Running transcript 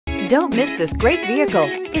Don't miss this great vehicle.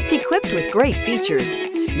 It's equipped with great features.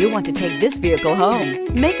 You'll want to take this vehicle home.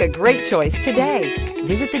 Make a great choice today.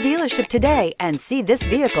 Visit the dealership today and see this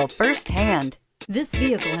vehicle firsthand. This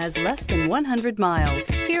vehicle has less than 100 miles.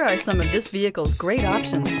 Here are some of this vehicle's great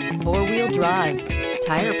options: four-wheel drive,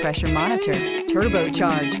 tire pressure monitor,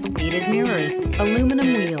 turbocharged, heated mirrors,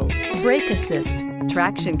 aluminum wheels, brake assist,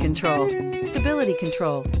 traction control, stability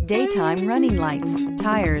control, daytime running lights,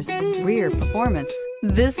 tires, rear performance.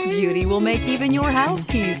 This beauty will make even your house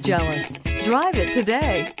keys jealous. Drive it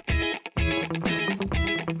today.